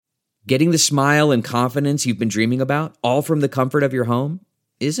Getting the smile and confidence you've been dreaming about, all from the comfort of your home,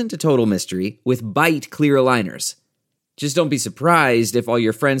 isn't a total mystery with Byte clear aligners. Just don't be surprised if all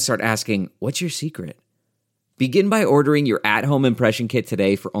your friends start asking, "What's your secret?" Begin by ordering your at-home impression kit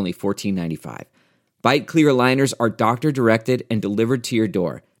today for only $14.95. Byte clear aligners are doctor-directed and delivered to your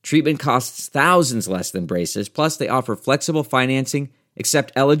door. Treatment costs thousands less than braces, plus they offer flexible financing,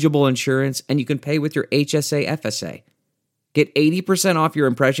 accept eligible insurance, and you can pay with your HSA FSA. Get 80% off your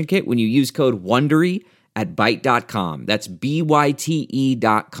impression kit when you use code WONDERY at Byte.com. That's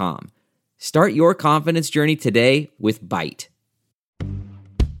BYTE.com. Start your confidence journey today with Byte.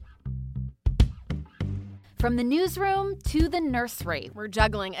 From the newsroom to the nursery, we're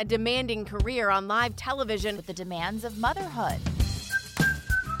juggling a demanding career on live television with the demands of motherhood.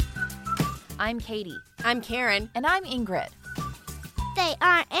 I'm Katie. I'm Karen. And I'm Ingrid. They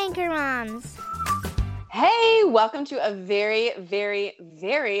are Anchor Moms. Hey, welcome to a very, very,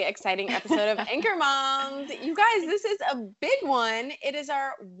 very exciting episode of Anchor Moms. You guys, this is a big one. It is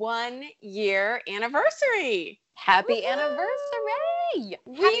our 1-year anniversary. Happy anniversary.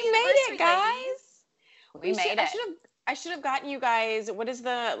 We made it, guys. We made it. I should have gotten you guys, what is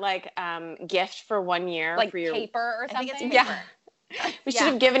the gift for 1 year? Like for your paper or something? I think it's paper. Yeah. We should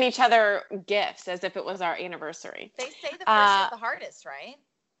have given each other gifts as if it was our anniversary. They say the first is the hardest, right?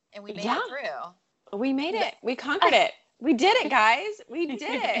 And we made it through. We made it. We conquered it. We did it, guys. We did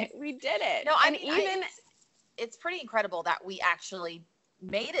it. We did it. No, I mean, it's pretty incredible that we actually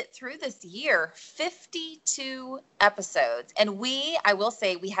made it through this year. 52 episodes. And I will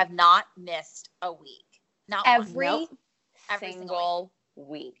say, we have not missed a week. Not every single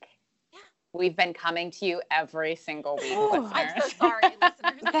week. Yeah. We've been coming to you every single week. I'm so sorry,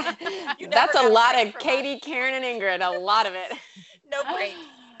 listeners. That's a lot of Katie, Karen, and Ingrid. A lot of it. No breaks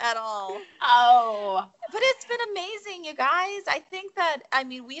at all. Oh. But it's been amazing, you guys. I think that,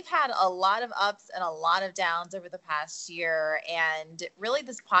 we've had a lot of ups and a lot of downs over the past year. And really,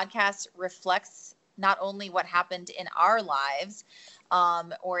 this podcast reflects not only what happened in our lives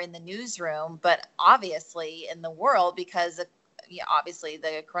or in the newsroom, but obviously in the world, because obviously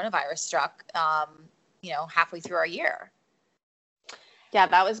the coronavirus struck, halfway through our year. Yeah,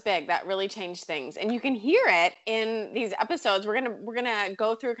 that was big. That really changed things. And you can hear it in these episodes. We're gonna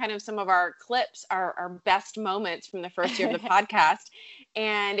go through kind of some of our clips, our best moments from the first year of the podcast.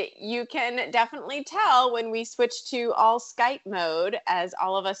 And you can definitely tell when we switched to all Skype mode, as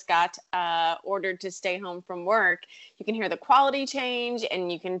all of us got ordered to stay home from work. You can hear the quality change, and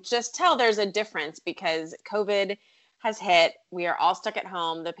you can just tell there's a difference because COVID has hit. We are all stuck at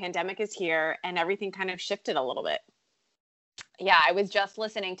home. The pandemic is here, and everything kind of shifted a little bit. Yeah, I was just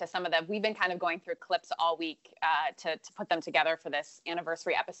listening to some of them. We've been kind of going through clips all week to put them together for this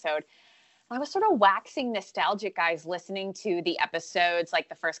anniversary episode. I was sort of waxing nostalgic, guys, listening to the episodes, like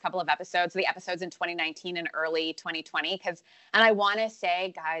the first couple of episodes, the episodes in 2019 and early 2020. And I want to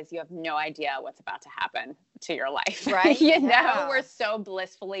say, guys, you have no idea what's about to happen to your life. Right? We're so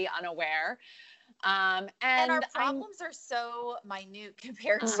blissfully unaware. And our problems are so minute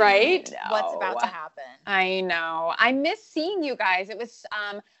compared to what's about to happen. I know. I miss seeing you guys. It was,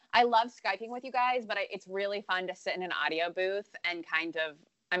 I love Skyping with you guys, but it's really fun to sit in an audio booth and kind of,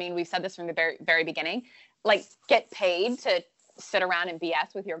 we've said this from the very, very beginning, like get paid to sit around and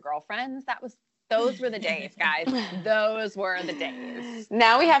BS with your girlfriends. Those were the days, guys. Those were the days.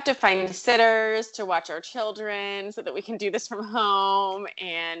 Now we have to find sitters to watch our children so that we can do this from home,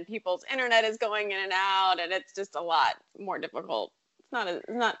 and people's internet is going in and out, and it's just a lot more difficult. It's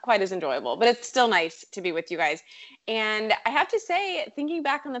not quite as enjoyable, but it's still nice to be with you guys. And I have to say, thinking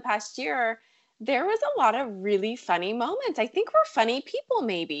back on the past year, there was a lot of really funny moments. I think we're funny people,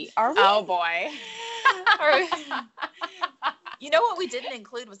 maybe. Are we? Oh, boy. You know what we didn't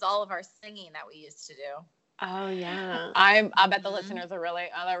include was all of our singing that we used to do. Oh, yeah. I bet the listeners are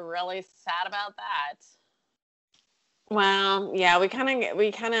really sad about that. Well, yeah, we've kind of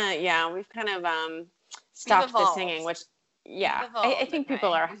stopped the singing, which, I think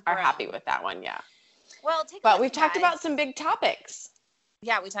people are happy with that one, yeah. Well, but we've talked about some big topics.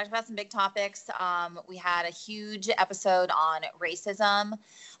 Yeah, we talked about some big topics. We had a huge episode on racism.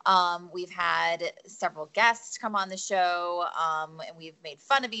 We've had several guests come on the show, and we've made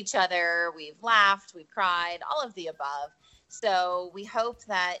fun of each other. We've laughed, we've cried, all of the above. So we hope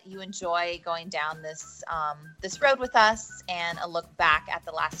that you enjoy going down this road with us and a look back at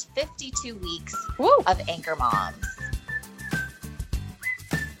the last 52 weeks of Anchor Moms.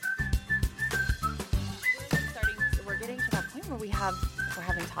 We're getting to that point where we're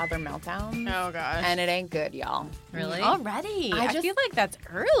having toddler meltdowns. Oh, gosh. And it ain't good, y'all. Really? Already? I feel like that's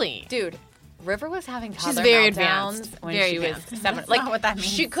early. Dude, River was having She's toddler very meltdowns advanced. when Very she advanced. was 7. Not what that means.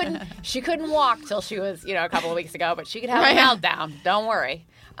 She couldn't walk till she was, a couple of weeks ago, but she could have a meltdown. Don't worry.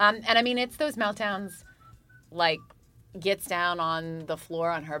 And I mean, it's those meltdowns, like, gets down on the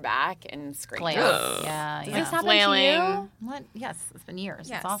floor on her back and screams. Yeah. Does this happen Flailing. to you? What? Yes, it's been years.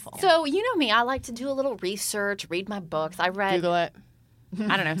 Yes. It's awful. So, you know me, I like to do a little research, read my books. I read Google it.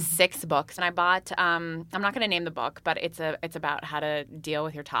 I don't know, 6 books. And I bought, I'm not going to name the book, but it's about how to deal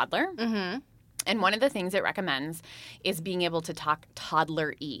with your toddler. Mm-hmm. And one of the things it recommends is being able to talk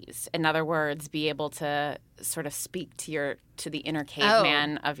toddler-ese. In other words, be able to sort of speak to the inner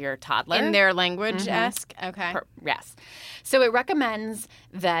caveman of your toddler. In their language-esque? Okay. Yes. So it recommends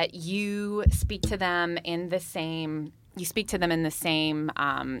that you speak to them in the same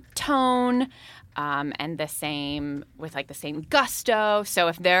tone, and the same gusto. So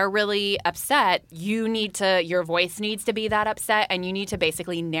if they're really upset, your voice needs to be that upset, and you need to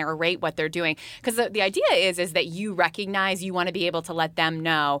basically narrate what they're doing. Because the idea is that you want to be able to let them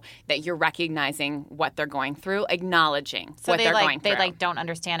know that you're recognizing what they're going through, acknowledging So what they they're going through. They don't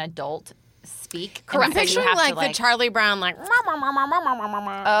understand adult speak. Correct. And so you Picturing have like to, the Charlie Brown,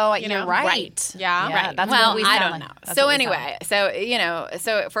 Oh, you're right. Yeah. Yeah, that's well, what we I sound don't like. know. That's So what we anyway,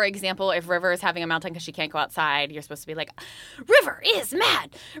 so for example, if River is having a meltdown because she can't go outside, you're supposed to be like, River is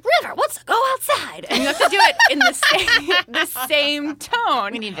mad. River wants to go outside, and you have to do it in the same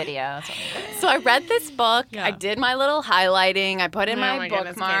tone. We need video. That's what we need. So I read this book. Yeah. I did my little highlighting. I put in Oh my my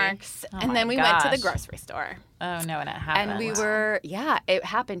goodness, bookmarks, Katie. Oh and my then we went to the gosh. grocery store. Oh no, and it happened. And we were, it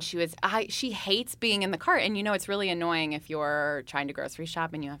happened. She hates being in the cart. And it's really annoying if you're trying to grocery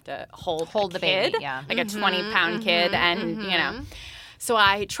shop and you have to hold the kid, baby, yeah. like a 20-pound kid. And, so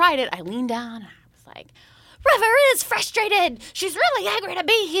I tried it. I leaned down and I was like, River is frustrated. She's really angry to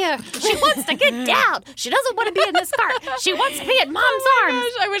be here. She wants to get down. She doesn't want to be in this cart. She wants to be in Mom's arms.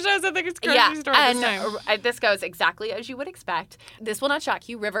 I wish I was at the grocery store and this time. this goes exactly as you would expect. This will not shock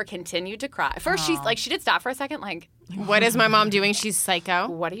you. River continued to cry. First, she did stop for a second, like, What is my mom doing? She's psycho.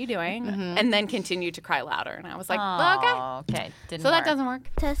 what are you doing? And then continued to cry louder. And I was like, Oh, okay. okay. Didn't So that work. doesn't work.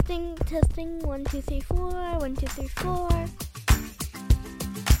 Testing, 1, 2, 3, 4. 1, 2, 3, 4.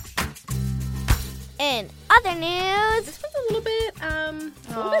 In other news, This one's a little bit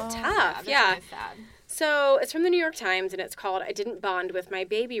tough. Yeah. So it's from the New York Times, and it's called "I Didn't Bond with My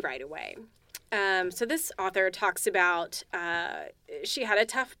Baby Right Away." So this author talks about she had a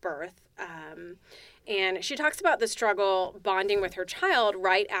tough birth, and she talks about the struggle bonding with her child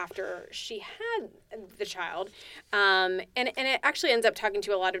right after she had the child. And it actually ends up talking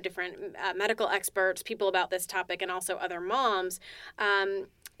to a lot of different medical experts, people about this topic, and also other moms.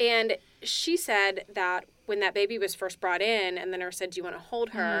 And she said that when that baby was first brought in and the nurse said, do you want to hold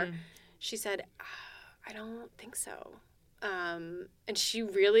her? She said, I don't think so. And she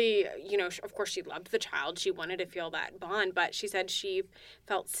really, of course she loved the child. She wanted to feel that bond, but she said she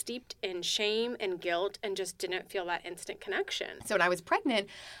felt steeped in shame and guilt and just didn't feel that instant connection. So when I was pregnant,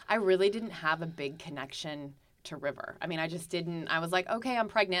 I really didn't have a big connection to River. I mean, I just didn't. I was like, okay, I'm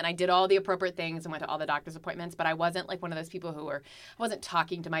pregnant. I did all the appropriate things and went to all the doctor's appointments, but I wasn't like one of those people I wasn't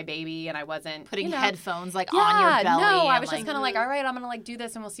talking to my baby, and I wasn't Putting you know, headphones on your belly. No, I and, was just kind of like, all right, I'm going to do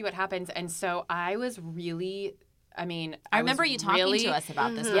this and we'll see what happens. And so I was really, I remember was you talking really, to us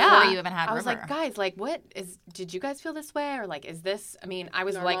about this before yeah, you even had River. I was like, guys, like, did you guys feel this way? Or like, is this, I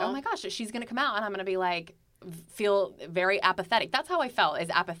was like, oh my gosh, she's going to come out and I'm going to be like, feel very apathetic. That's how I felt, is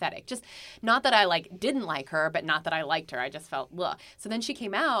apathetic. Just not that I didn't like her, but not that I liked her. I just felt, ugh. So then she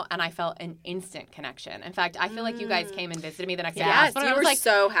came out and I felt an instant connection. In fact, I feel like you guys came and visited me the next day. Yes, And you I was were like,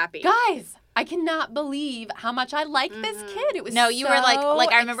 so happy. guys, I cannot believe how much I liked this kid. It was no, you were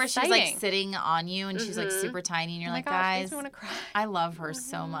like I remember exciting. she was like sitting on you and she's like super tiny and you're Oh my like, gosh, guys, makes me want to cry. I love her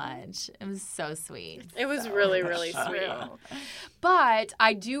so much. It was so sweet. It was really, really sweet. But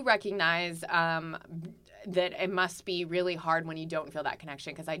I do recognize that it must be really hard when you don't feel that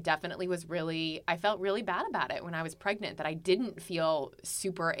connection, because I definitely I felt really bad about it when I was pregnant, that I didn't feel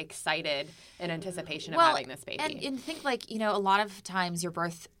super excited in anticipation of having this baby. And think a lot of times your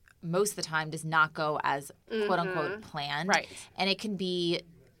birth most of the time does not go as quote unquote planned. Right. And it can be,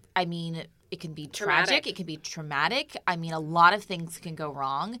 it can be Traumatic. tragic. It can be traumatic. A lot of things can go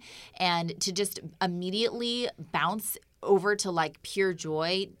wrong. And to just immediately bounce over to pure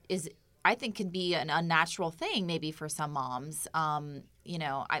joy I think can be an unnatural thing maybe for some moms.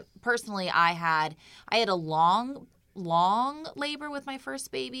 I personally, I had a long labor with my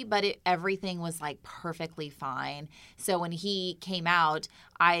first baby, but everything was perfectly fine. So when he came out,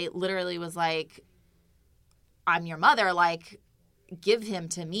 I literally was like, I'm your mother. give him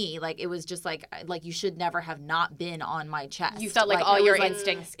to me. Like, it was just like you should never have not been on my chest. You felt like all it your was like,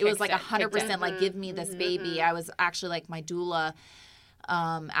 instincts it was like kicked in. 100% like, give me this baby. I was actually like, my doula,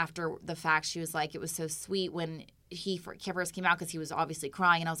 after the fact, she was like, it was so sweet when he first came out, because he was obviously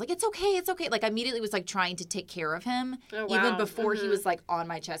crying, and I was like, it's okay. Like, I immediately was like trying to take care of him, even before he was like on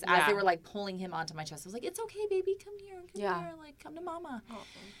my chest. As they were like pulling him onto my chest, I was like, it's okay, baby, come here, like, come to mama.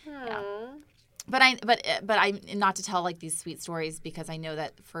 Yeah. But I not to tell like these sweet stories, because I know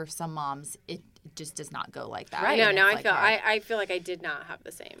that for some moms it just does not go like that. Right. And No, it's, I feel like I did not have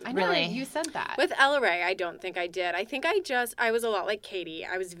the same. I know, Really? you said that. With Ella Ray, I don't think I did. I think I was a lot like Katie.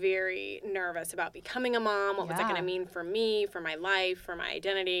 I was very nervous about becoming a mom. What was it going to mean for me, for my life, for my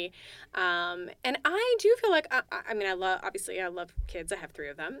identity? And I do feel like, I love kids. I have 3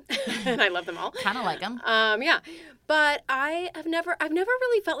 of them, and I love them all. kind of like them. Yeah. But I've never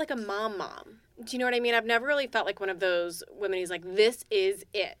really felt like a mom. Do you know what I mean? I've never really felt like one of those women who's like, this is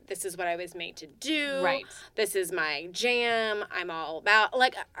it. This is what I was made to do. Right. This is my jam. I'm all about,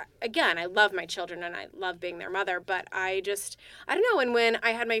 like, again, I love my children and I love being their mother, but I don't know. And when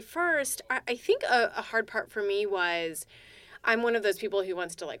I had my first, I think a hard part for me was, I'm one of those people who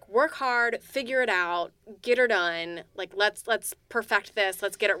wants to like work hard, figure it out, get her done. Like, let's perfect this.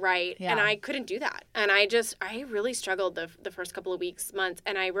 Let's get it right. Yeah. And I couldn't do that. And I really struggled the first couple of weeks, months.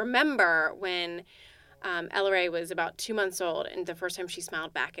 And I remember when Ella Ray was about 2 months old, and the first time she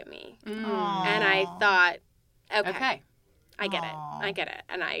smiled back at me. And I thought, okay. I get it.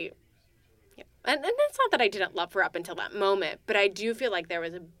 And and it's not that I didn't love her up until that moment, but I do feel like there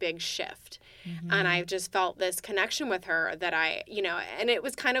was a big shift. And I've just felt this connection with her that and it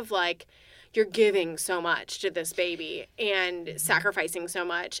was kind of like, you're giving so much to this baby and sacrificing so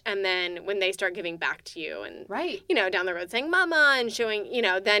much. And then when they start giving back to you and, down the road saying mama and showing,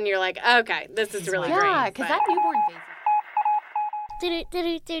 then you're like, okay, this is really great. Yeah, because that newborn phase.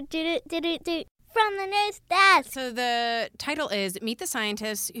 From the news desk. So the title is Meet the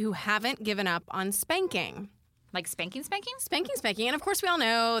Scientists Who Haven't Given Up on Spanking. Like spanking? Spanking. And of course, we all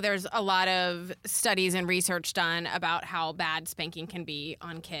know there's a lot of studies and research done about how bad spanking can be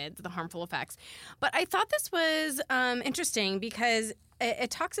on kids, the harmful effects. But I thought this was interesting because it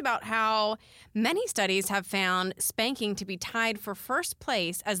talks about how many studies have found spanking to be tied for first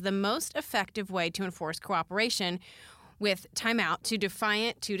place as the most effective way to enforce cooperation with timeout to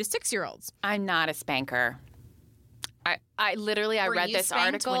defiant 2 to 6-year-olds. I'm not a spanker. I literally Were read you this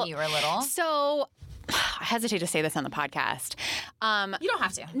spanked article when you were little? So I hesitate to say this on the podcast. You don't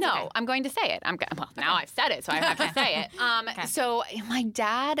have to. It's No, okay. I'm going to say it. Now I've said it, so I have to say it. So my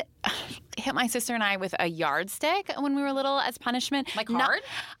dad hit my sister and I with a yardstick when we were little as punishment. Like hard?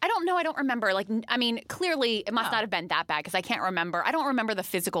 I don't know. I don't remember. Clearly it must not have been that bad because I can't remember. I don't remember the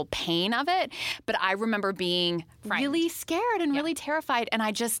physical pain of it, but I remember being really scared and really terrified. And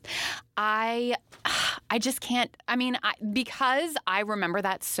I just can't. Because I remember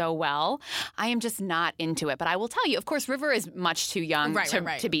that so well, I am just not into it. But I will tell you, of course, River is much too young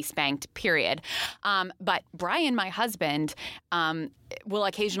to be spanked, period. But Brian, my husband, will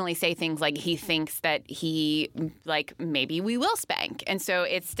occasionally say things like he thinks that maybe we will spank. And so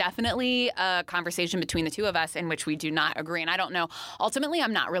it's definitely a conversation between the two of us in which we do not agree. And I don't know. Ultimately,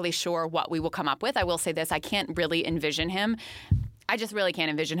 I'm not really sure what we will come up with. I will say this. I can't really envision him. I just really can't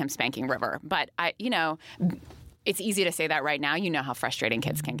envision him spanking River. But it's easy to say that right now. You know how frustrating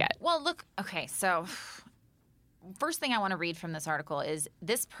kids can get. Well, look, okay, so first thing I want to read from this article is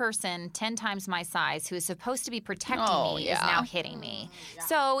this person 10 times my size who is supposed to be protecting me is now hitting me.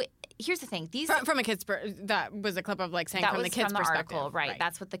 So here's the thing. From a kid's that was a clip of saying that from the was kid's from the perspective. article, right?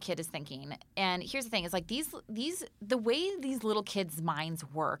 That's what the kid is thinking. And here's the thing: is the way these little kids' minds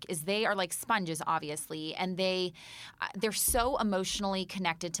work is they are like sponges, obviously, and they're so emotionally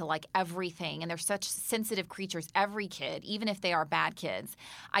connected to everything, and they're such sensitive creatures. Every kid, even if they are bad kids,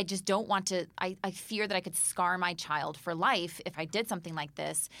 I just don't want to. I fear that I could scar my child for life if I did something like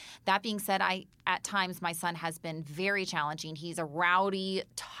this. That being said, at times my son has been very challenging. He's a rowdy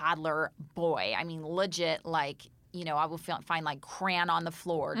toddler boy. I mean, legit, I will find crayon on the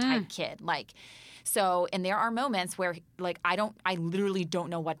floor type kid. So, and there are moments where I literally don't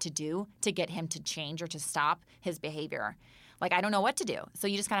know what to do to get him to change or to stop his behavior. I don't know what to do. So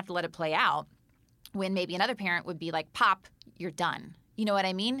you just kind of have to let it play out when maybe another parent would be like, Pop, you're done. You know what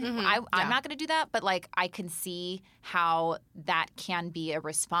I mean? Mm-hmm. I'm not going to do that, but I can see how that can be a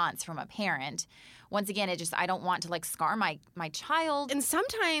response from a parent. Once again, I don't want to scar my child. And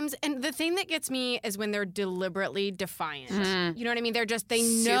sometimes, and the thing that gets me is when they're deliberately defiant. Mm-hmm. You know what I mean? They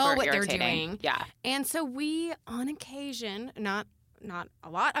know what they're doing. Yeah. And so we, on occasion, not a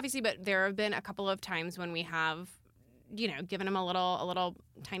lot, obviously, but there have been a couple of times when we have giving him a little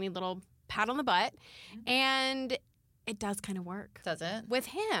tiny little pat on the butt, and it does kind of work. Does it? With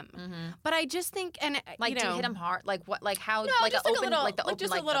him. Mm-hmm. But I just think, and like, do you hit him hard? Like what? Like how? No, like just an like open, a little, like the open,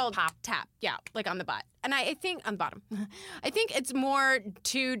 just like a little the pop. tap, yeah, like on the butt. And I think on the bottom. I think it's more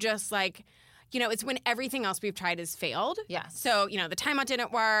to just like, it's when everything else we've tried has failed. Yeah. So the timeout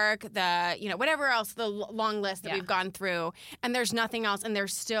didn't work. The whatever else, the long list that we've gone through, and there's nothing else, and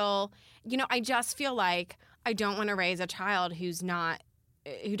there's still, I just feel like I don't want to raise a child who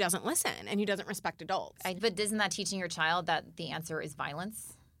doesn't listen and who doesn't respect adults. But isn't that teaching your child that the answer is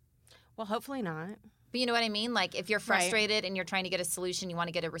violence? Well, hopefully not. But you know what I mean? Like if you're frustrated and you're trying to get a solution, you want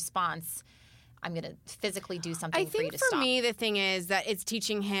to get a response, I'm going to physically do something for you to stop. I think for me, the thing is that it's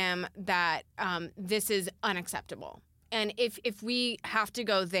teaching him that this is unacceptable. And if we have to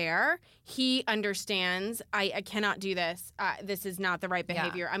go there, he understands, I cannot do this. This is not the right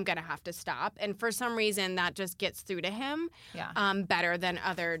behavior. I'm going to have to stop. And for some reason, that just gets through to him better than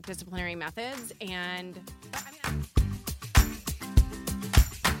other disciplinary methods. And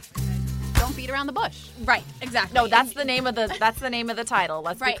don't beat around the bush. Right, exactly. No, that's the name of the title.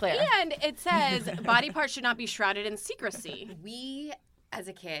 Let's be clear. And it says body parts should not be shrouded in secrecy. We, as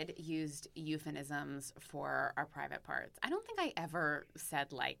a kid, used euphemisms for our private parts. I don't think I ever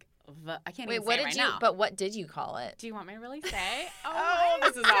said like I can't even say it right now. But what did you call it? Do you want me to really say? Oh,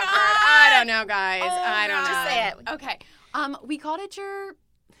 this is awkward. I don't know, guys. I don't know. Just say it. Okay. We called it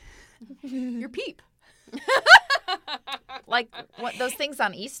your peep. Like what those things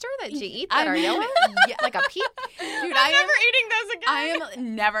on Easter that you eat that are yellow? Like a peep? Dude, I'm never eating those again. I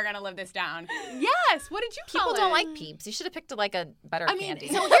am never going to live this down. Yes. What did you call People it? don't like peeps. You should have picked like a better candy.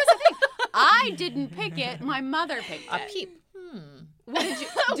 So here's the thing. I didn't pick it. My mother picked it. A peep. What did you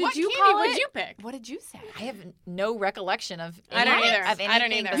What you candy call would it? you pick? What did you say? I have no recollection of I don't either. Of anything I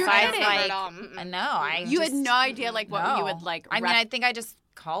don't either. besides I don't either like at all. no, You had no idea like what you would like. I mean, I think I just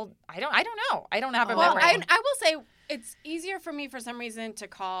called. I don't know. I don't have a Well, memory. I will say it's easier for me for some reason to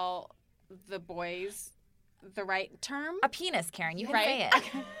call the boys the right term. A penis, Karen. You can Right? say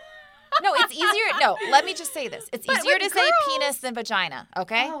it. No, it's easier. No, let me just say this. It's But easier with to say girls- penis than vagina,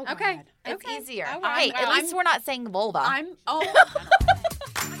 okay? Oh, Okay. God. It's easier. Oh, well, Hey, I'm- at least we're not saying vulva.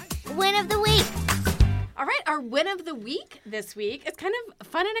 Win of the week. All right, our win of the week this week. It's kind of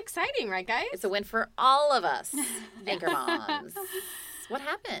fun and exciting, right, guys? It's a win for all of us, anchor moms. What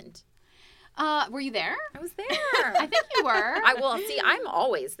happened? Were you there? I was there. I think you were. I'm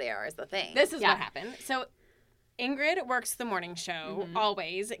always there is the thing. This is what happened. So Ingrid works the morning show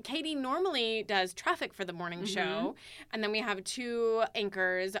always. Katie normally does traffic for the morning show. And then we have two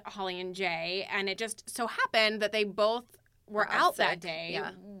anchors, Holly and Jay. And it just so happened that they both were out that sick. day.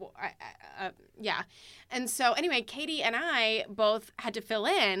 Yeah. Yeah. And so anyway, Katie and I both had to fill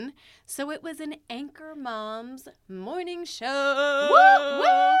in. So it was an Anchor Moms morning show.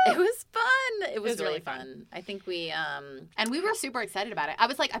 It was fun. It was really fun. I think we And we were super excited about it. I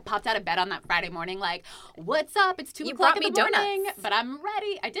was like, I popped out of bed on that Friday morning, like, what's up? It's 2 You o'clock brought in the me morning, donuts. but I'm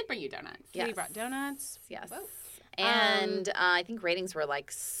ready. I did bring you donuts. Yes. We brought donuts. Yes. Whoa. And I think ratings were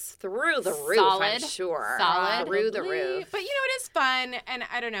like through the roof, Solid. I'm sure. Solid. Through the Probably. roof. But it is fun. And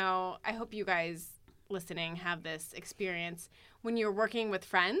I don't know. I hope you guys listening have this experience when you're working with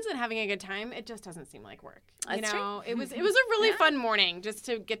friends and having a good time. It just doesn't seem like work. That's true. It was a really fun morning just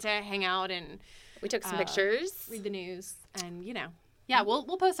to get to hang out and We took some pictures. read the news and Yeah, we'll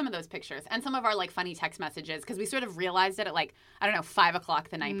post some of those pictures and some of our like funny text messages because we sort of realized it at like, I don't know, 5 o'clock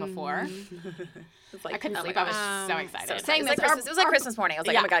the night before. It's like, I couldn't oh my sleep. I gosh. was so excited. So excited. It was like Christmas morning. I was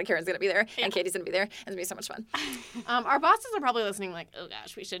like, oh my God, Karen's going to be there and Katie's going to be there. It's going to be so much fun. our bosses are probably listening like, oh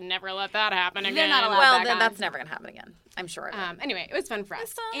gosh, we should never let that happen again. They're not allowed Well, back then on. that's never going to happen again. I'm sure of it. Anyway, it was fun for us.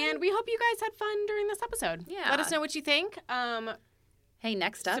 It's fun. And we hope you guys had fun during this episode. Yeah. Let us know what you think. Hey,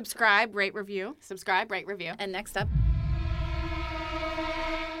 next up. Subscribe, rate, review. Subscribe, rate, review. And next up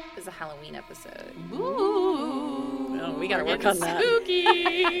is a Halloween episode. Ooh. Oh, we got to work on that. Spooky.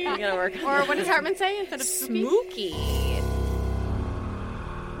 We got to work on Or what does Hartman say instead of spooky?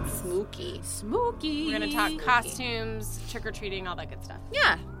 Spooky. Spooky. We're going to talk costumes, trick-or-treating, all that good stuff.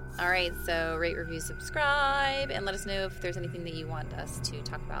 Yeah. All right. So rate, review, subscribe, and let us know if there's anything that you want us to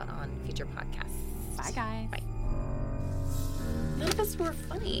talk about on future podcasts. Bye, guys. Bye. None of us were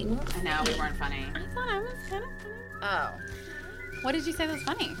funny. I know, we weren't funny. I thought I was kind of funny. Oh. What did you say that was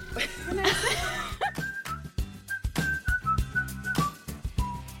funny?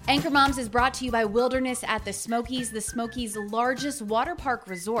 Anchor Moms is brought to you by Wilderness at the Smokies' largest water park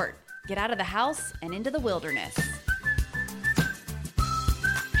resort. Get out of the house and into the wilderness.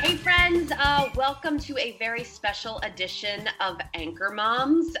 Hey friends. Welcome to a very special edition of Anchor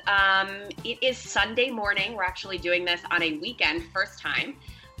Moms. It is Sunday morning. We're actually doing this on a weekend, first time.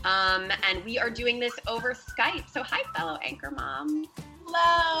 And we are doing this over Skype. So hi, fellow Anchor Moms.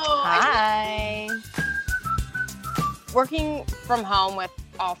 Hello. Hi. Working from home with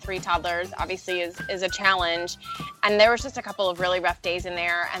all 3 toddlers obviously is a challenge. And there was just a couple of really rough days in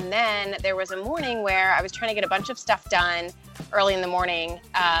there. And then there was a morning where I was trying to get a bunch of stuff done early in the morning,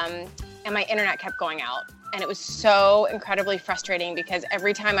 and my internet kept going out. And it was so incredibly frustrating because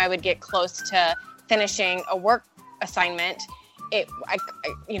every time I would get close to finishing a work assignment, I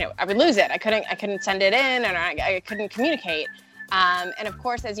would lose it. I couldn't send it in, and I couldn't communicate. And of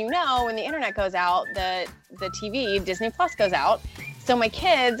course, as you know, when the internet goes out, the TV, Disney Plus, goes out. So my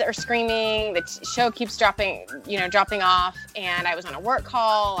kids are screaming, the show keeps dropping off, and I was on a work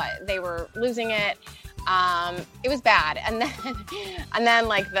call. They were losing it. It was bad. And then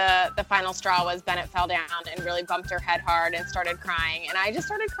like the final straw was Bennett fell down and really bumped her head hard and started crying. And I just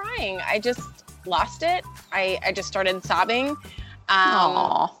started crying. I just lost it. I just started sobbing.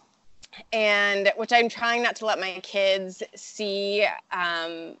 And which I'm trying not to let my kids see.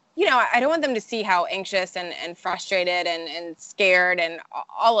 I don't want them to see how anxious and frustrated and scared and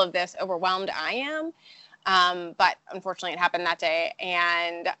all of this overwhelmed I am. But unfortunately it happened that day,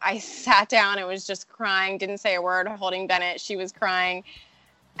 and I sat down and was just crying, didn't say a word, holding Bennett. She was crying.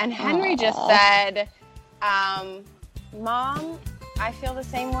 And Henry just said, Mom, I feel the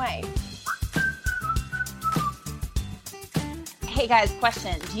same way. Hey guys,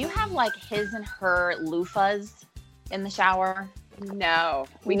 question. Do you have like his and her loofahs in the shower? No.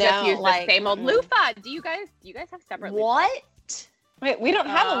 We just use the same old loofah. Do you guys have separate loofahs? What? Wait, we don't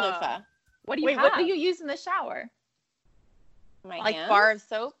have a loofah. What do you have? What do you use in the shower? My like hands? Bar of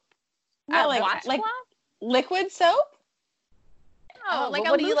soap? No, like liquid soap? No, like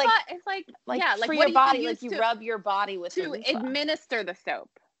what a do loofah you is like for what your body, you like you rub your body with to administer the soap.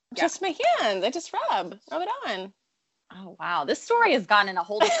 Just my hands. I just rub it on. Oh wow, this story has gone in a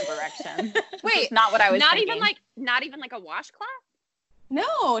whole different direction. Wait, not what I was not thinking. Not even like a washcloth?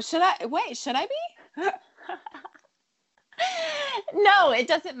 No, should I be? No, it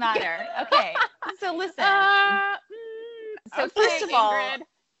doesn't matter. Okay, so listen. So okay, first of all, Ingrid,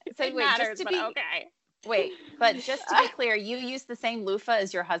 so wait, matters, just to be okay. Wait, but just to be clear, you use the same loofah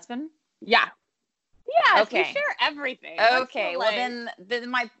as your husband? Yeah. Yes, okay. We share everything. Okay, well then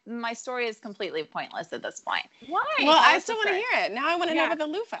my story is completely pointless at this point. Why? Well, I still want to hear it. Now I want to know about the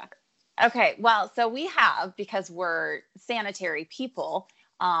loofah. Okay, well, so we have, because we're sanitary people,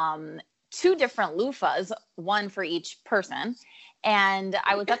 2 different loofahs, one for each person. And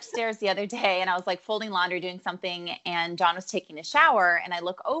I was upstairs the other day and I was like folding laundry, doing something, and John was taking a shower, and I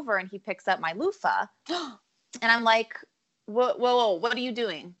look over and he picks up my loofah. And I'm like, whoa, what are you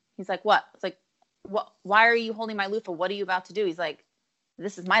doing? He's like, what? It's like, what? Why are you holding my loofah? What are you about to do? He's like,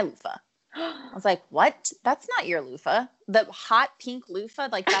 this is my loofah. I was like, what? That's not your loofah. The hot pink loofah,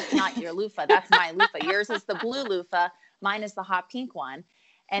 like that's not your loofah. That's my loofah. Yours is the blue loofah. Mine is the hot pink one.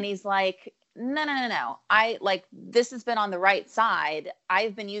 And he's like, no. This has been on the right side.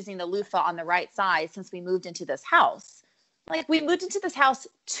 I've been using the loofah on the right side since we moved into this house. Like, we moved into this house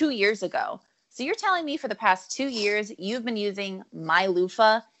 2 years ago. So you're telling me for the past 2 years, you've been using my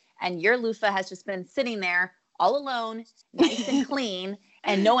loofah, and your loofah has just been sitting there all alone, nice and clean,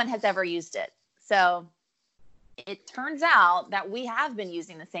 and no one has ever used it. So it turns out that we have been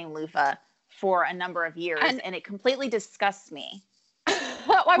using the same loofah for a number of years, and it completely disgusts me.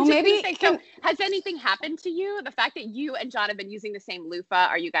 Has anything happened to you? The fact that you and John have been using the same loofah,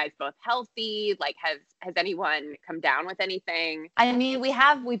 are you guys both healthy? Like, has anyone come down with anything? I mean,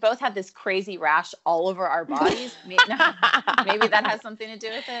 we both have this crazy rash all over our bodies. Maybe that has something to do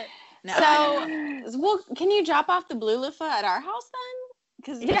with it. No. So, well, can you drop off the blue loofah at our house then?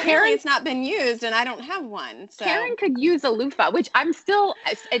 Because apparently it's not been used and I don't have one. So. Karen could use a loofah, which I'm still,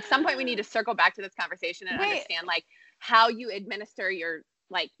 at some point we need to circle back to this conversation and understand like how you administer your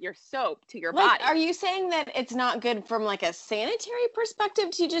soap to your body. Are you saying that it's not good from like a sanitary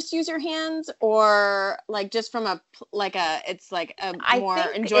perspective to just use your hands, or like just from a more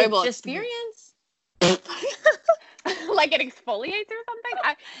enjoyable experience? Like it exfoliates or something?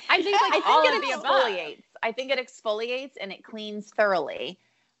 I think all of the above. I think it exfoliates and it cleans thoroughly.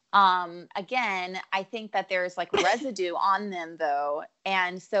 Again, I think that there's like residue on them though.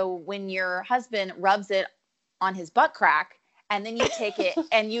 And so when your husband rubs it on his butt crack, and then you take it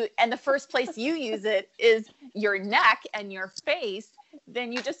and the first place you use it is your neck and your face,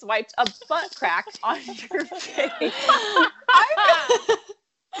 then you just wiped a butt crack on your face.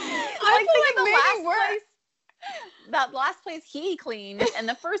 that last place he cleaned and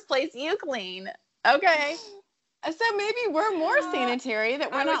the first place you clean. Okay. So maybe we're more sanitary,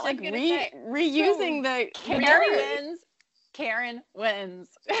 that we're not like reusing the Karen wins.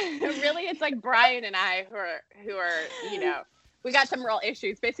 Really, it's like Brian and I who are, we got some real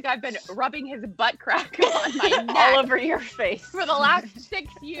issues. Basically, I've been rubbing his butt crack on my neck all over your face for the last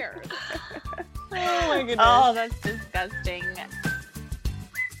 6 years. Oh my goodness. Oh, that's disgusting.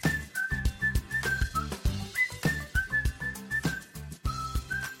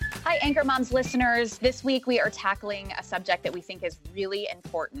 Hi, Anchor Moms listeners. This week we are tackling a subject that we think is really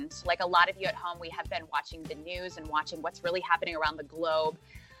important. Like a lot of you at home, we have been watching the news and watching what's really happening around the globe.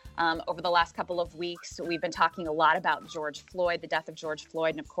 Over the last couple of weeks, we've been talking a lot about George Floyd, the death of George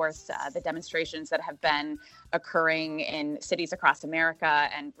Floyd, and of course, the demonstrations that have been occurring in cities across America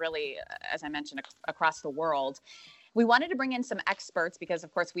and really, as I mentioned, across the world. We wanted to bring in some experts because,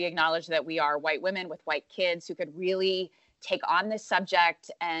 of course, we acknowledge that we are white women with white kids who could really take on this subject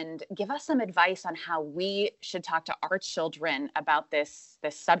and give us some advice on how we should talk to our children about this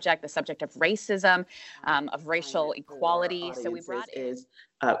subject, the subject of racism, of racial equality. So we brought in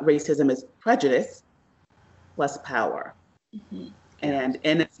racism is prejudice plus power. Mm-hmm. And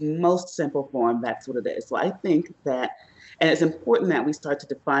in its most simple form, that's what it is. So I think that, and it's important that we start to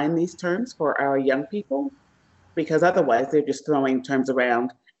define these terms for our young people, because otherwise they're just throwing terms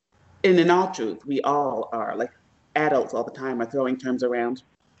around. And in all truth, we all are, like adults all the time are throwing terms around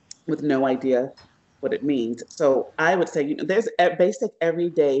with no idea what it means. So I would say, there's a basic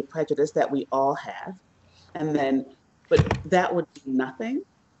everyday prejudice that we all have. But that would be nothing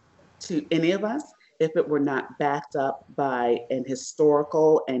to any of us if it were not backed up by an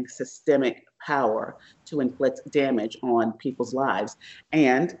historical and systemic power to inflict damage on people's lives.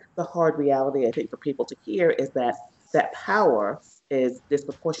 And the hard reality, I think, for people to hear is that that power is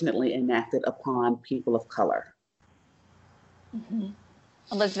disproportionately enacted upon people of color. Mm-hmm.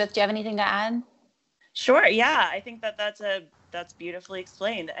 Elizabeth, do you have anything to add? Sure. Yeah, I think that's beautifully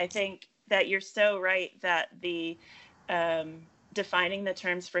explained. I think that you're so right that the defining the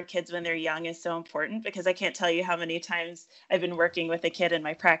terms for kids when they're young is so important, because I can't tell you how many times I've been working with a kid in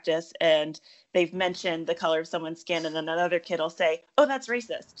my practice and they've mentioned the color of someone's skin and then another kid will say, "Oh, that's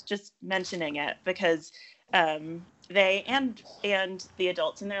racist," just mentioning it, because they and the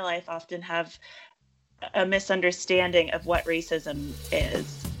adults in their life often have a misunderstanding of what racism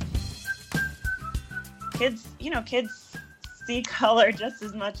is. Kids see color just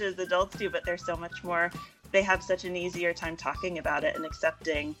as much as adults do, but they have such an easier time talking about it and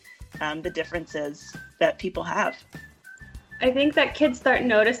accepting the differences that people have. I think that kids start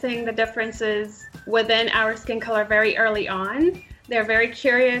noticing the differences within our skin color very early on. They're very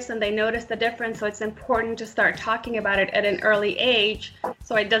curious and they notice the difference, so it's important to start talking about it at an early age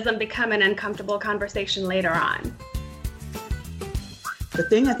so it doesn't become an uncomfortable conversation later on. The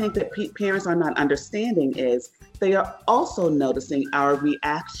thing I think that parents are not understanding is they are also noticing our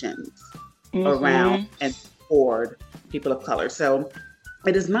reactions around and toward people of color. So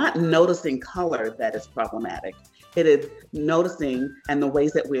it is not noticing color that is problematic. It is noticing and the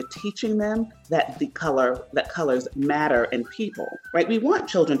ways that we're teaching them that colors matter in people, right? We want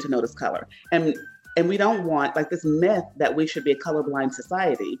children to notice color. And we don't want, like, this myth that we should be a colorblind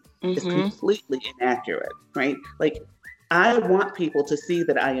society is completely inaccurate, right? Like, I want people to see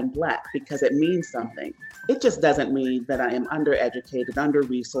that I am Black because it means something. It just doesn't mean that I am undereducated,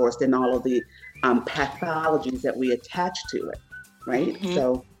 under-resourced, and all of the pathologies that we attach to it, right?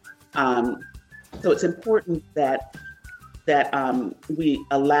 So it's important that we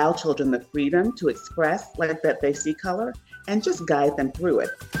allow children the freedom to express like that they see color and just guide them through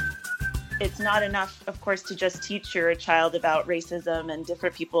it. It's not enough, of course, to just teach your child about racism and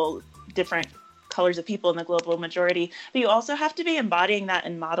different colors of people in the global majority, but you also have to be embodying that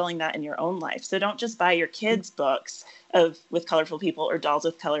and modeling that in your own life. So don't just buy your kids books with colorful people or dolls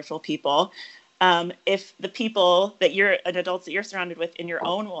with colorful people. If the people adults that you're surrounded with in your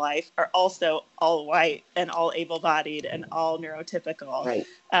own life are also all white and all able-bodied and all neurotypical,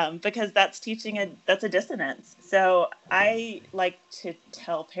 right. Because that's that's a dissonance. So I like to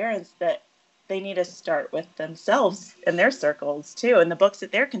tell parents that they need to start with themselves and their circles too, and the books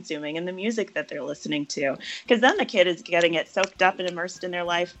that they're consuming and the music that they're listening to, because then the kid is getting it soaked up and immersed in their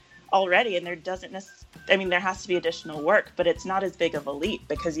life already, and there has to be additional work, but it's not as big of a leap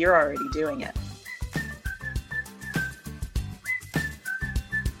because you're already doing it.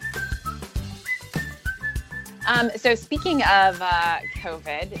 So speaking of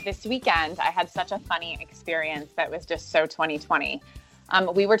COVID, this weekend I had such a funny experience that was just so 2020.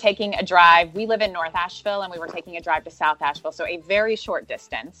 We were taking a drive. We live in North Asheville, and we were taking a drive to South Asheville, so a very short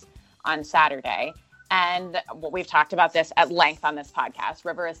distance on Saturday. And we've talked about this at length on this podcast.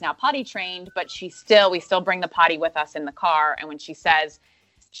 River is now potty trained, but we still bring the potty with us in the car. And when she says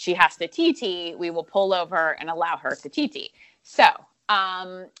she has to TT, we will pull over and allow her to TT. So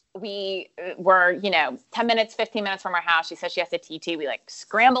we were, 10 minutes, 15 minutes from our house. She says she has to TT. We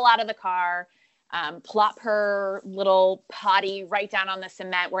scramble out of the car, plop her little potty right down on the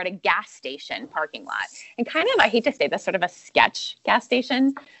cement. We're at a gas station parking lot, and kind of, I hate to say this, sort of a sketch gas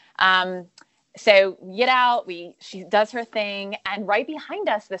station. So we get out, she does her thing, and right behind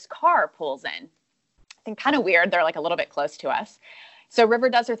us, this car pulls in. I think kind of weird. They're a little bit close to us. So River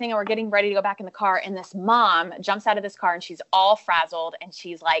does her thing, and we're getting ready to go back in the car, and this mom jumps out of this car, and she's all frazzled, and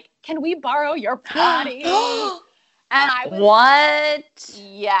she's like, "Can we borrow your potty?" And I was, what?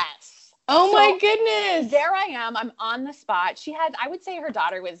 Yes. Oh my goodness. There I am. I'm on the spot. I would say her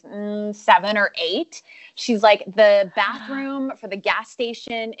daughter was 7 or 8. She's like, the bathroom for the gas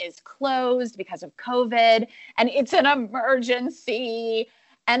station is closed because of COVID, and it's an emergency.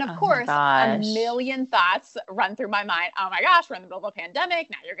 And of course, a million thoughts run through my mind. Oh my gosh, we're in the middle of a pandemic.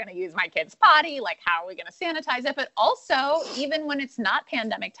 Now you're going to use my kid's potty. How are we going to sanitize it? But also, even when it's not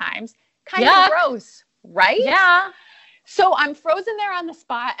pandemic times, kind of gross, right? Yeah. So I'm frozen there on the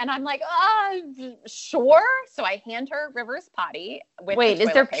spot, and I'm like, sure. So I hand her River's potty with the toilet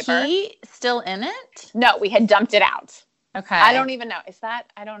is there paper. pee still in it? No, we had dumped it out. Okay. I don't even know.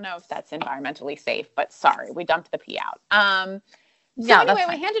 I don't know if that's environmentally safe, but sorry, we dumped the pee out. So anyway,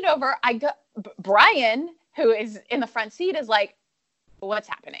 we hand it over. Brian, who is in the front seat, is like, what's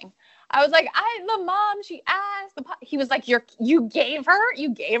happening? I was like, the mom, she asked. He was like, you gave her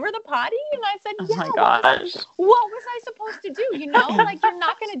the potty? And I said, yeah. Oh my gosh. What was I supposed to do? You're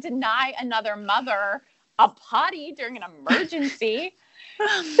not going to deny another mother a potty during an emergency.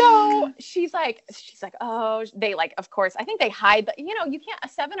 So she's like, oh, they of course, I think they hide, you can't, a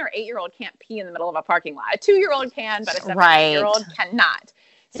 7 or 8-year-old can't pee in the middle of a parking lot. A 2-year-old can, but a 7 or 8-year-old cannot.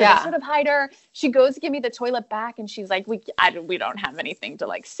 So they sort of hide her. She goes to give me the toilet back, and she's like, we don't have anything to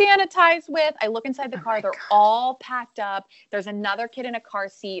sanitize with. I look inside the car. They're all packed up. There's another kid in a car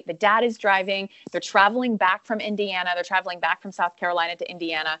seat. The dad is driving. They're traveling back from Indiana. They're traveling back from South Carolina to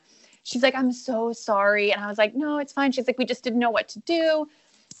Indiana. She's like, I'm so sorry. And I was like, no, it's fine. She's like, we just didn't know what to do.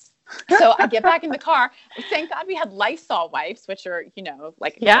 So I get back in the car. Thank God we had Lysol wipes, which are,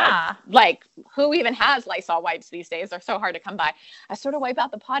 who even has Lysol wipes these days? They're so hard to come by. I sort of wipe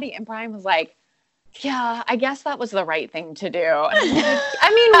out the potty, and Brian was like, yeah, I guess that was the right thing to do. And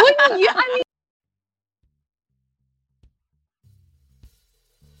I'm like, wouldn't you?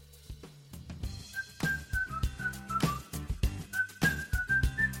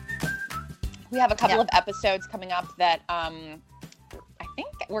 We have a couple of episodes coming up that I think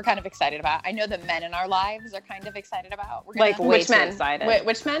we're kind of excited about. I know the men in our lives are kind of excited about. Which men? Excited.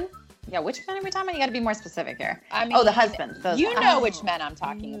 Which men? Yeah, which men are we talking about? You got to be more specific here. The husbands. Which men I'm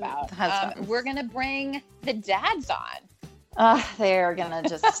talking about. The husbands. We're going to bring the dads on. They're going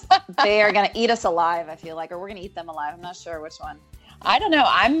to eat us alive, I feel like, or we're going to eat them alive. I'm not sure which one. I don't know.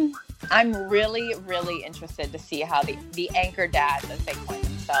 I'm really, really interested to see how the anchor dads, as they coin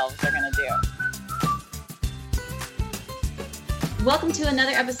themselves, are going to do. Welcome to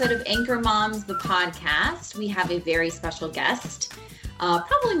another episode of Anchor Moms, the podcast. We have a very special guest,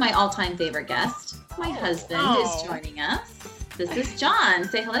 probably my all-time favorite guest. My husband is joining us. This is John.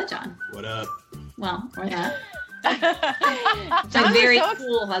 Say hello, John. What up? Well, or that. My very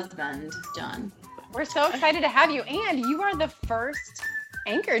cool husband, John. We're so excited to have you, and you are the first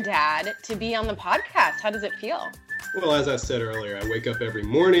anchor dad to be on the podcast. How does it feel? Well, as I said earlier, I wake up every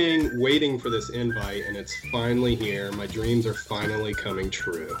morning waiting for this invite, and it's finally here. My dreams are finally coming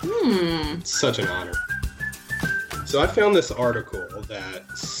true. It's such an honor. So I found this article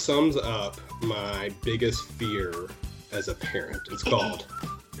that sums up my biggest fear as a parent. It's called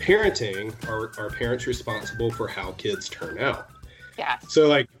Parenting, Are Parents Responsible for How Kids Turn Out? Yeah.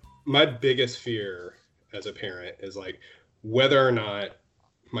 So my biggest fear as a parent is whether or not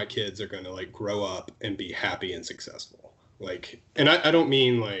my kids are going to grow up and be happy and successful. And I don't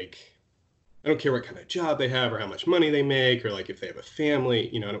mean I don't care what kind of job they have or how much money they make or if they have a family,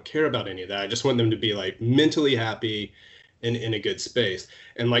 I don't care about any of that. I just want them to be mentally happy and in a good space.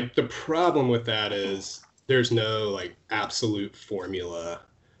 And the problem with that is there's no absolute formula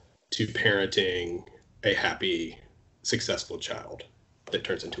to parenting a happy, successful child that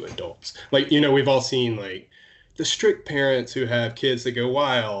turns into adults. We've all seen the strict parents who have kids that go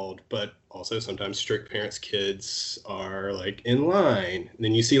wild, but also sometimes strict parents' kids are in line. And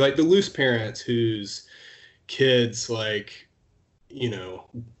then you see the loose parents whose kids go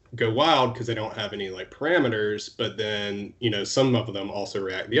wild because they don't have any parameters, but then some of them also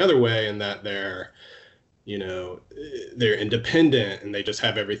react the other way, and that they're they're independent and they just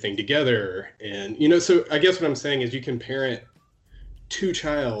have everything together. And, so I guess what I'm saying is you can parent two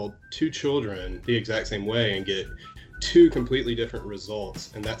children the exact same way and get two completely different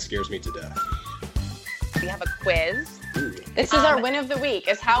results. And that scares me to death. We have a quiz. Ooh. This is our win of the week,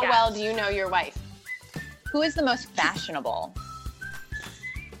 is how well do you know your wife? Who is the most fashionable?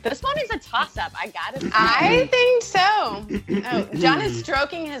 This one is a toss-up, I gotta say. I think so. Oh, John is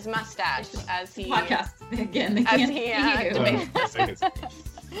stroking his mustache as he... Podcast again. They can't see you. What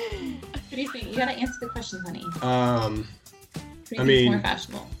do you think? You gotta answer the question, honey. Who do you think is more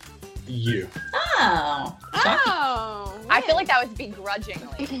fashionable? You. Oh. I feel like that was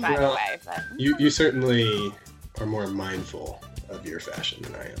begrudgingly, by the way. But you certainly are more mindful of your fashion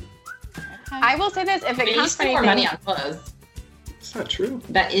than I am. I will say this, if it comes to more money on clothes. It's not true.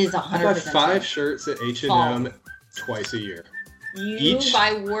 That is 100%. I buy 5 shirts at H&M twice a year. You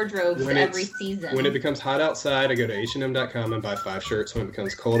buy wardrobes every season. When it becomes hot outside, I go to H&M.com and buy 5 shirts. When it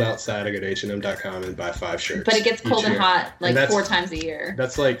becomes cold outside, I go to H&M.com and buy 5 shirts. But it gets cold and hot like 4 times a year.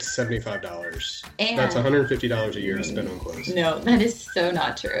 That's like $75. And that's $150 a year to spend on clothes. No, that is so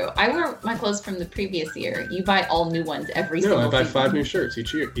not true. I wear my clothes from the previous year. You buy all new ones every single season. No, I buy 5 new shirts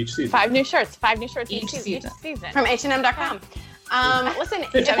each season. 5 new shirts each season. From H&M.com. Listen,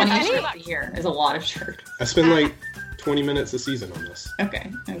 the 20 shirts a year is a lot of shirts. I spend like 20 minutes a season on this. Okay.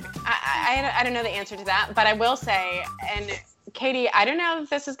 I don't know the answer to that, but I will say, and Katie, I don't know if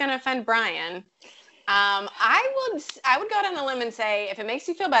this is going to offend Brian. I would go down the limb and say, if it makes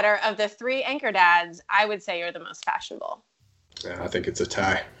you feel better, of the 3 anchor dads, I would say you're the most fashionable. Yeah, I think it's a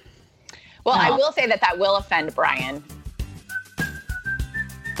tie. Well, I will say that will offend Brian.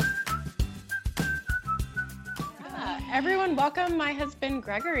 Everyone, welcome my husband,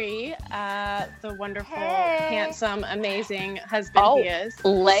 Gregory, the wonderful, handsome, amazing husband he is.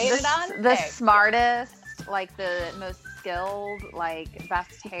 Lay it on the smartest, like the most skilled, like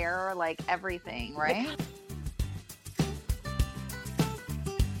best hair, like everything, right?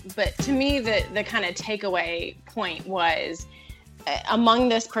 But to me, the kind of takeaway point was, among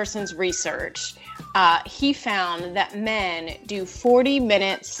this person's research, he found that men do 40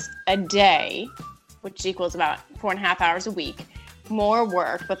 minutes a day, which equals about 4.5 hours a week, more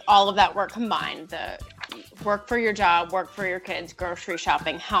work with all of that work combined, the work for your job, work for your kids, grocery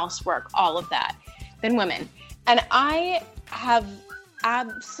shopping, housework, all of that, than women. And I have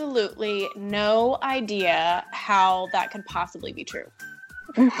absolutely no idea how that could possibly be true.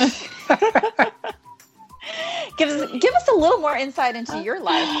 Give us a little more insight into your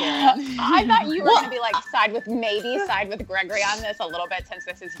life, Karen. I thought you were going to be like side with Gregory on this a little bit, since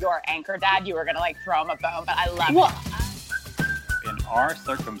this is your anchor dad. You were going to like throw him a bone, but I love it. In our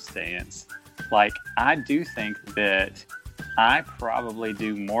circumstance, like, I do think that I probably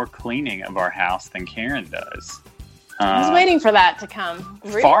do more cleaning of our house than Karen does. I was waiting for that to come.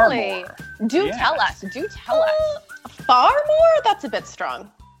 Really? Far more. Tell us. Far more? That's a bit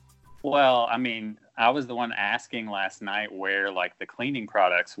strong. Well, I mean, I was the one asking last night where, like, the cleaning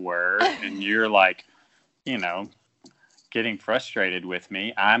products were, and you're, like, getting frustrated with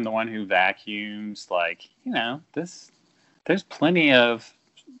me. I'm the one who vacuums, like, there's plenty of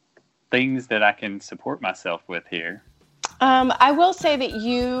things that I can support myself with here. I will say that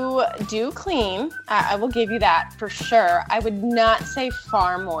you do clean. I will give you that for sure. I would not say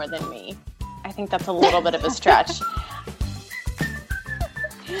far more than me. I think that's a little bit of a stretch.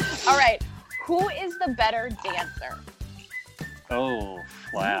 All right. Who is the better dancer? Oh,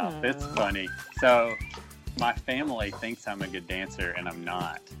 wow. That's funny. So my family thinks I'm a good dancer, and I'm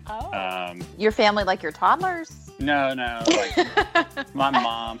not. Oh. Your family, like your toddlers? No. Like, my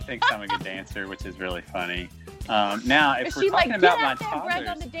mom thinks I'm a good dancer, which is really funny. Now, if we're talking about my toddlers... Greg,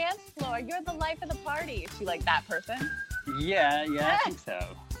 on the dance floor. You're the life of the party. Is she like that person? Yeah, I think so.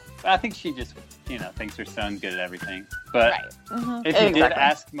 I think she just, thinks her son's good at everything. But if you did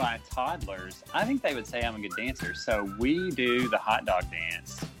ask my toddlers, I think they would say I'm a good dancer. So we do the hot dog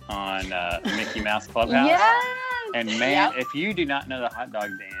dance on Mickey Mouse Clubhouse. Yes! And man, if you do not know the hot dog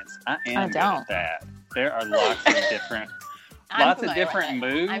dance, I am good at that. There are lots of different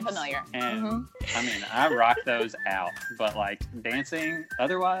moves. I'm familiar. And I mean, I rock those out. But like dancing,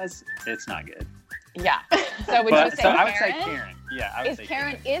 otherwise, it's not good. Yeah. So would you say Karen? I would say Karen. Yeah, I would say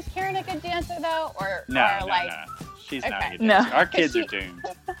Karen. Is Karen a good dancer though, No. She's not a good dancer. Our kids are doomed.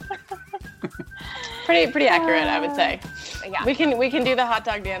 Pretty accurate, I would say. Yeah. We can do the hot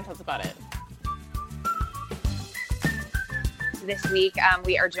dog dance. That's about it. This week,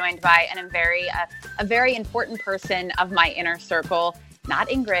 we are joined by a very important person of my inner circle. Not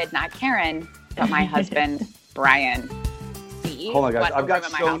Ingrid, not Karen, but my husband, Brian. see. Hold on, guys. What I've a got room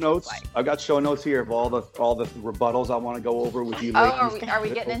at my show house notes. looks like. I've got show notes here of all the rebuttals I want to go over with you. Oh, ladies. are we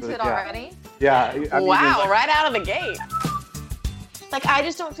getting into it already? Yeah. I mean, Wow, right out of the gate. Like, I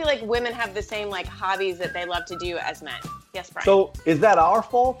just don't feel like women have the same like hobbies that they love to do as men. Yes, Brian. So is that our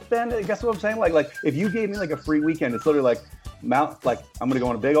fault then? I guess what I'm saying, like if you gave me like a free weekend, it's literally like I'm gonna go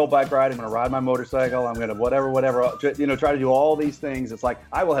on a big old bike ride. I'm gonna ride my motorcycle. I'm gonna whatever, try to do all these things. It's like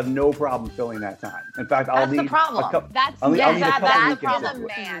I will have no problem filling that time. In fact, I'll need the problem. I'll need a couple That's the weekends problem.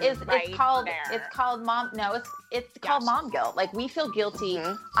 to It's right called there. it's called mom. No, it's called mom guilt. Like we feel guilty.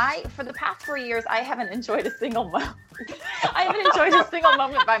 For the past 4 years, I haven't enjoyed a single moment. I haven't enjoyed a single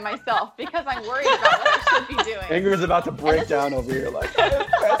moment by myself because I'm worried about what I should be doing. Ingrid's about to break down over here. Like,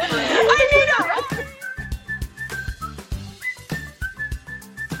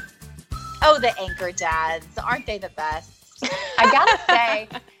 Oh, the anchor dads. Aren't they the best? I gotta say,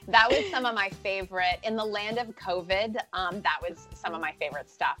 that was some of my favorite in the land of COVID. That was some of my favorite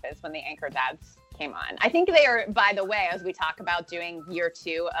stuff is when the anchor dads came on. I think they are, by the way, as we talk about doing year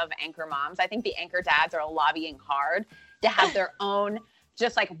 2 of Anchor Moms, I think the anchor dads are lobbying hard to have their own,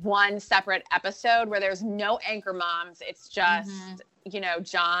 just like one separate episode where there's no anchor moms. It's just,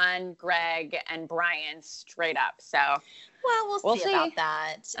 John, Greg, and Brian straight up. So, well, we'll see about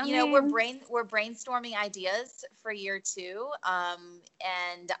that. I We're mean- we're brainstorming ideas for year 2,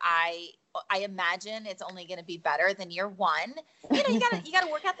 and I imagine it's only going to be better than year 1. You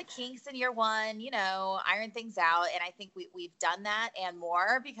gotta work out the kinks in year 1. Iron things out, and I think we've done that and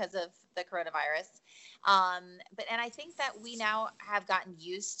more because of the coronavirus. And I think that we now have gotten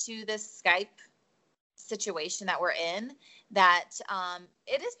used to this Skype situation that we're in, that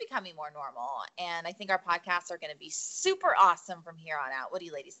it is becoming more normal. And I think our podcasts are going to be super awesome from here on out. What do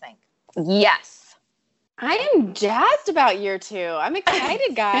you ladies think? Yes. I am jazzed about year 2. I'm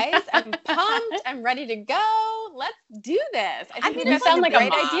excited, guys. I'm pumped. I'm ready to go. Let's do this. I think you sound like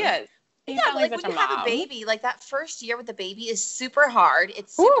great ideas. Yeah, like when you have a baby, like that first year with the baby is super hard.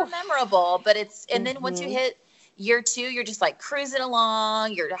 It's super memorable, but and then once you hit year 2, you're just like cruising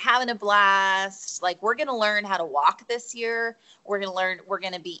along. You're having a blast. Like we're going to learn how to walk this year. We're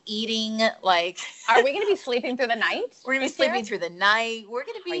going to be eating. Like, are we going to be sleeping through the night? We're going to be sleeping through the night. We're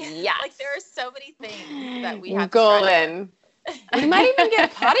going to be, like, there are so many things that we have golden. We might even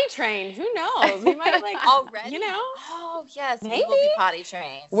get potty trained. Who knows? We might already. Oh yes, maybe we'll be potty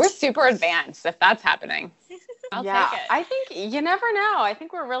trained. We're super advanced if that's happening. I'll take it. I think you never know. I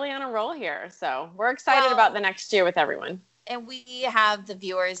think we're really on a roll here. So we're excited about the next year with everyone. And we have the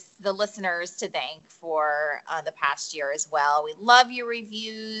viewers, the listeners to thank for the past year as well. We love your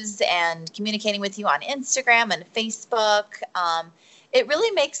reviews and communicating with you on Instagram and Facebook. It really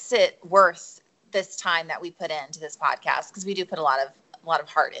makes it worth this time that we put into this podcast, because we do put a lot of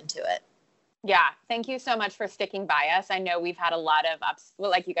heart into it. Yeah. Thank you so much for sticking by us. I know we've had a lot of ups,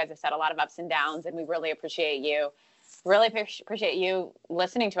 like you guys have said, a lot of ups and downs, and we really appreciate you. Really appreciate you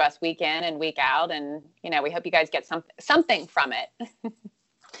listening to us week in and week out. And, we hope you guys get something from it.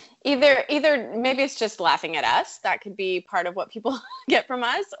 Either maybe it's just laughing at us. That could be part of what people get from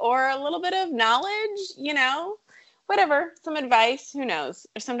us, or a little bit of knowledge, whatever, some advice, who knows?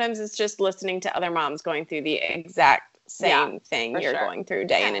 Or sometimes it's just listening to other moms going through the exact same thing you're going through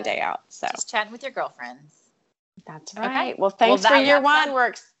day in and day out. So just chatting with your girlfriends. That's right. Okay. Well, thanks for year 1.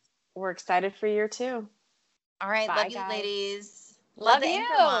 We're excited for year 2. All right. Bye, love guys. you, ladies. Love the you.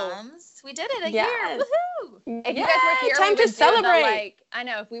 Anchor Moms. We did it a year. Woohoo! If you guys were here, time to celebrate. I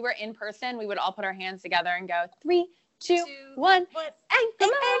know, if we were in person, we would all put our hands together and go 3, 2, 1.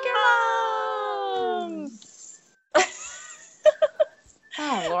 Anchor Moms.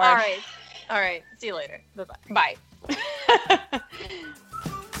 Oh, Lord. All right. See you later. Bye-bye. Bye.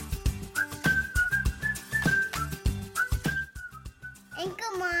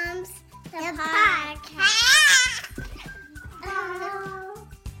 Anchor Moms, the podcast.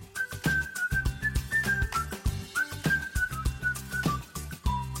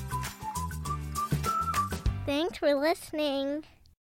 Thanks for listening.